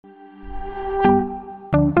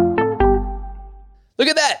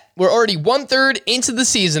We're already 1/3 into the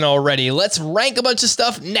season already. Let's rank a bunch of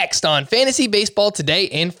stuff next on Fantasy Baseball Today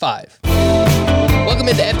in 5. Welcome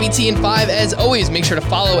into FBT in 5. As always, make sure to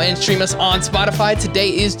follow and stream us on Spotify. Today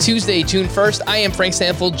is Tuesday, June 1st. I am Frank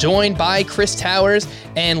Stanfield, joined by Chris Towers.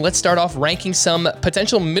 And let's start off ranking some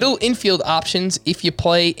potential middle infield options if you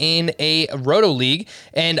play in a Roto League.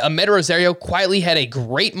 And Ahmed Rosario quietly had a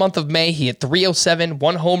great month of May. He hit 307,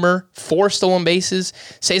 1 homer, 4 stolen bases.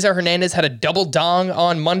 Cesar Hernandez had a double dong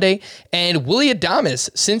on Monday. And Willy Adames,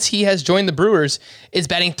 since he has joined the Brewers, is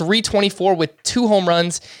batting .324 with 2 home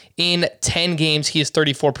runs in 10 games. He is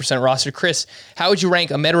 34% rostered. Chris, how would you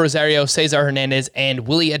rank Ahmed Rosario, Cesar Hernandez, and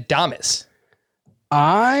Willy Adames?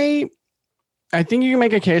 I think you can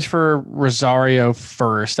make a case for Rosario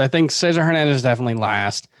first. I think Cesar Hernandez is definitely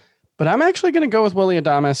last, but I'm actually going to go with Willy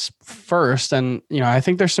Adames first. And, I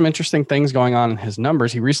think there's some interesting things going on in his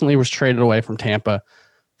numbers. He recently was traded away from Tampa.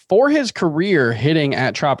 For his career hitting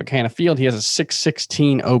at Tropicana Field, he has a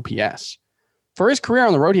 .616 OPS. For his career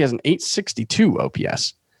on the road, he has an .862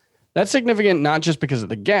 OPS. That's significant not just because of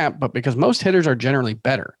the gap, but because most hitters are generally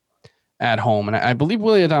better at home. And I believe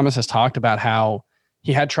Willy Adames has talked about how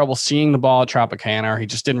he had trouble seeing the ball at Tropicana, or he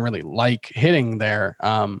just didn't really like hitting there.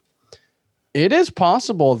 It is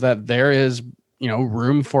possible that there is,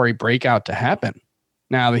 room for a breakout to happen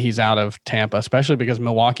now that he's out of Tampa, especially because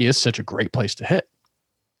Milwaukee is such a great place to hit.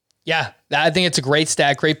 Yeah, I think it's a great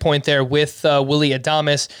stat, great point there with Willy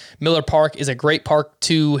Adames. Miller Park is a great park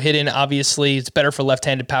to hit in. Obviously, it's better for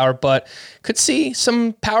left-handed power, but could see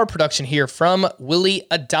some power production here from Willy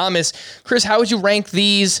Adames. Chris, how would you rank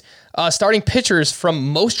these starting pitchers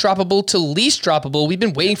from most droppable to least droppable? We've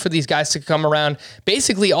been waiting for these guys to come around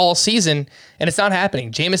basically all season, and it's not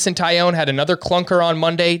happening. Jamison Tyone had another clunker on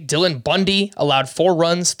Monday. Dylan Bundy allowed 4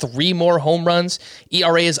 runs, 3 more home runs.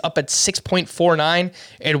 ERA is up at 6.49.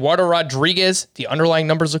 Eduardo Rodriguez, the underlying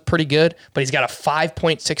numbers look pretty good, but he's got a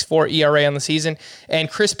 5.64 ERA on the season. And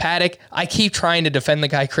Chris Paddock, I keep trying to defend the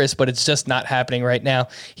guy, Chris, but it's just not happening right now.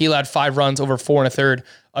 He allowed 5 runs over 4 1/3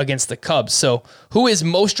 against the Cubs. So who is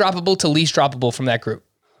most droppable to least droppable from that group?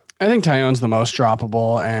 I think Tyone's the most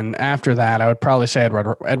droppable. And after that, I would probably say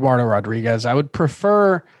Eduardo Rodriguez. I would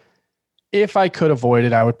prefer, if I could avoid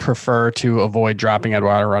it, I would prefer to avoid dropping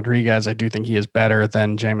Eduardo Rodriguez. I do think he is better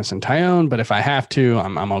than Jamison Tyone, but if I have to,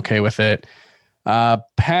 I'm okay with it.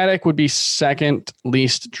 Paddock would be second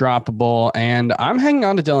least droppable, and I'm hanging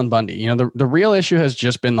on to Dylan Bundy. The real issue has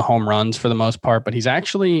just been the home runs for the most part, but he's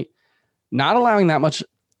actually not allowing that much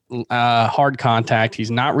hard contact.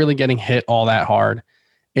 He's not really getting hit all that hard.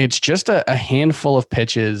 It's just a handful of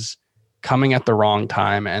pitches coming at the wrong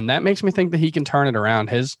time, and that makes me think that he can turn it around.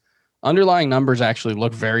 His underlying numbers actually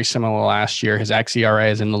look very similar to last year. His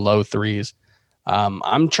xERA is in the low 3s.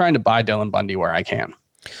 I'm trying to buy Dylan Bundy where I can.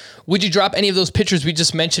 Would you drop any of those pitchers we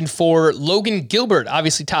just mentioned for Logan Gilbert,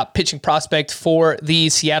 obviously top pitching prospect for the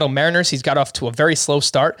Seattle Mariners? He's got off to a very slow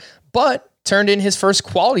start, but turned in his first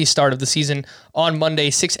quality start of the season on Monday.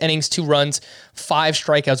 6 innings, 2 runs, 5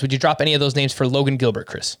 strikeouts. Would you drop any of those names for Logan Gilbert,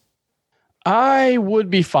 Chris? I would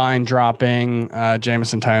be fine dropping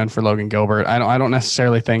Jamison Tyone for Logan Gilbert. I don't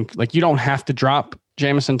necessarily think, you don't have to drop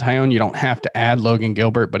Jamison Tyone. You don't have to add Logan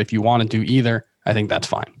Gilbert, but if you want to do either, I think that's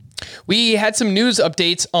fine. We had some news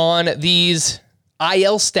updates on these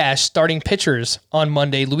IL stash starting pitchers on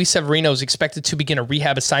Monday. Luis Severino is expected to begin a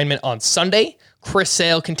rehab assignment on Sunday. Chris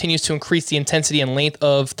Sale continues to increase the intensity and length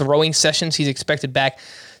of throwing sessions. He's expected back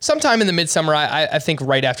sometime in the midsummer. I think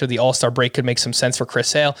right after the All-Star break could make some sense for Chris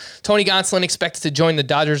Sale. Tony Gonsolin expected to join the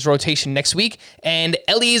Dodgers rotation next week, and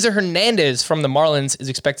Eliezer Hernandez from the Marlins is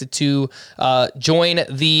expected to join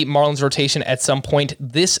the Marlins rotation at some point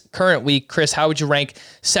this current week. Chris, how would you rank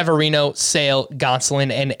Severino, Sale,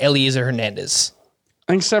 Gonsolin, and Eliezer Hernandez?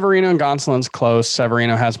 I think Severino and Gonsolin's close.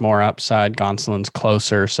 Severino has more upside. Gonsolin's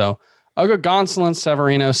closer. So I'll go Gonsolin,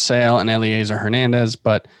 Severino, Sale, and Eliezer Hernandez.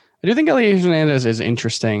 But I do think Eliezer Hernandez is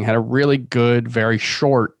interesting. Had a really good, very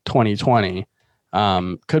short 2020.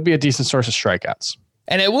 Could be a decent source of strikeouts.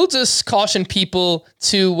 And I will just caution people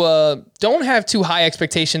to don't have too high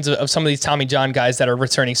expectations of some of these Tommy John guys that are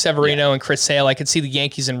returning. Severino and Chris Sale. I could see the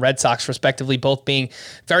Yankees and Red Sox, respectively, both being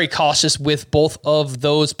very cautious with both of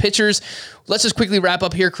those pitchers. Let's just quickly wrap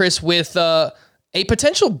up here, Chris, with a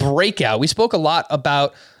potential breakout. We spoke a lot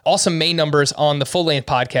about awesome May numbers on the Full Length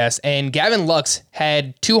podcast, and Gavin Lux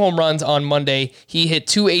had 2 home runs on Monday. He hit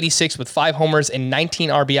 .286 with 5 homers and 19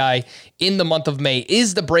 RBI in the month of May.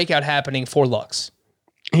 Is the breakout happening for Lux?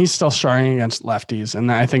 He's still struggling against lefties, and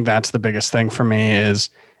I think that's the biggest thing for me is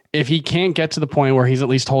if he can't get to the point where he's at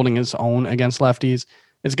least holding his own against lefties,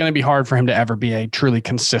 it's going to be hard for him to ever be a truly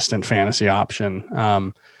consistent fantasy option.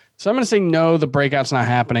 So I'm going to say no, the breakout's not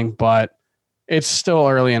happening, but it's still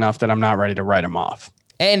early enough that I'm not ready to write him off.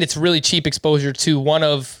 And it's really cheap exposure to one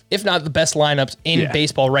of, if not the best lineups in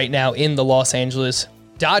baseball right now in the Los Angeles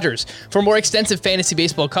Dodgers. For more extensive fantasy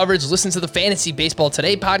baseball coverage, listen to the Fantasy Baseball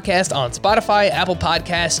Today podcast on Spotify, Apple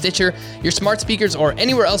Podcasts, Stitcher, your smart speakers, or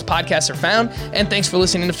anywhere else podcasts are found. And thanks for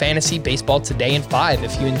listening to Fantasy Baseball Today in 5.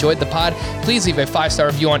 If you enjoyed the pod, please leave a 5-star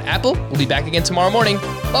review on Apple. We'll be back again tomorrow morning.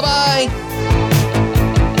 Bye-bye.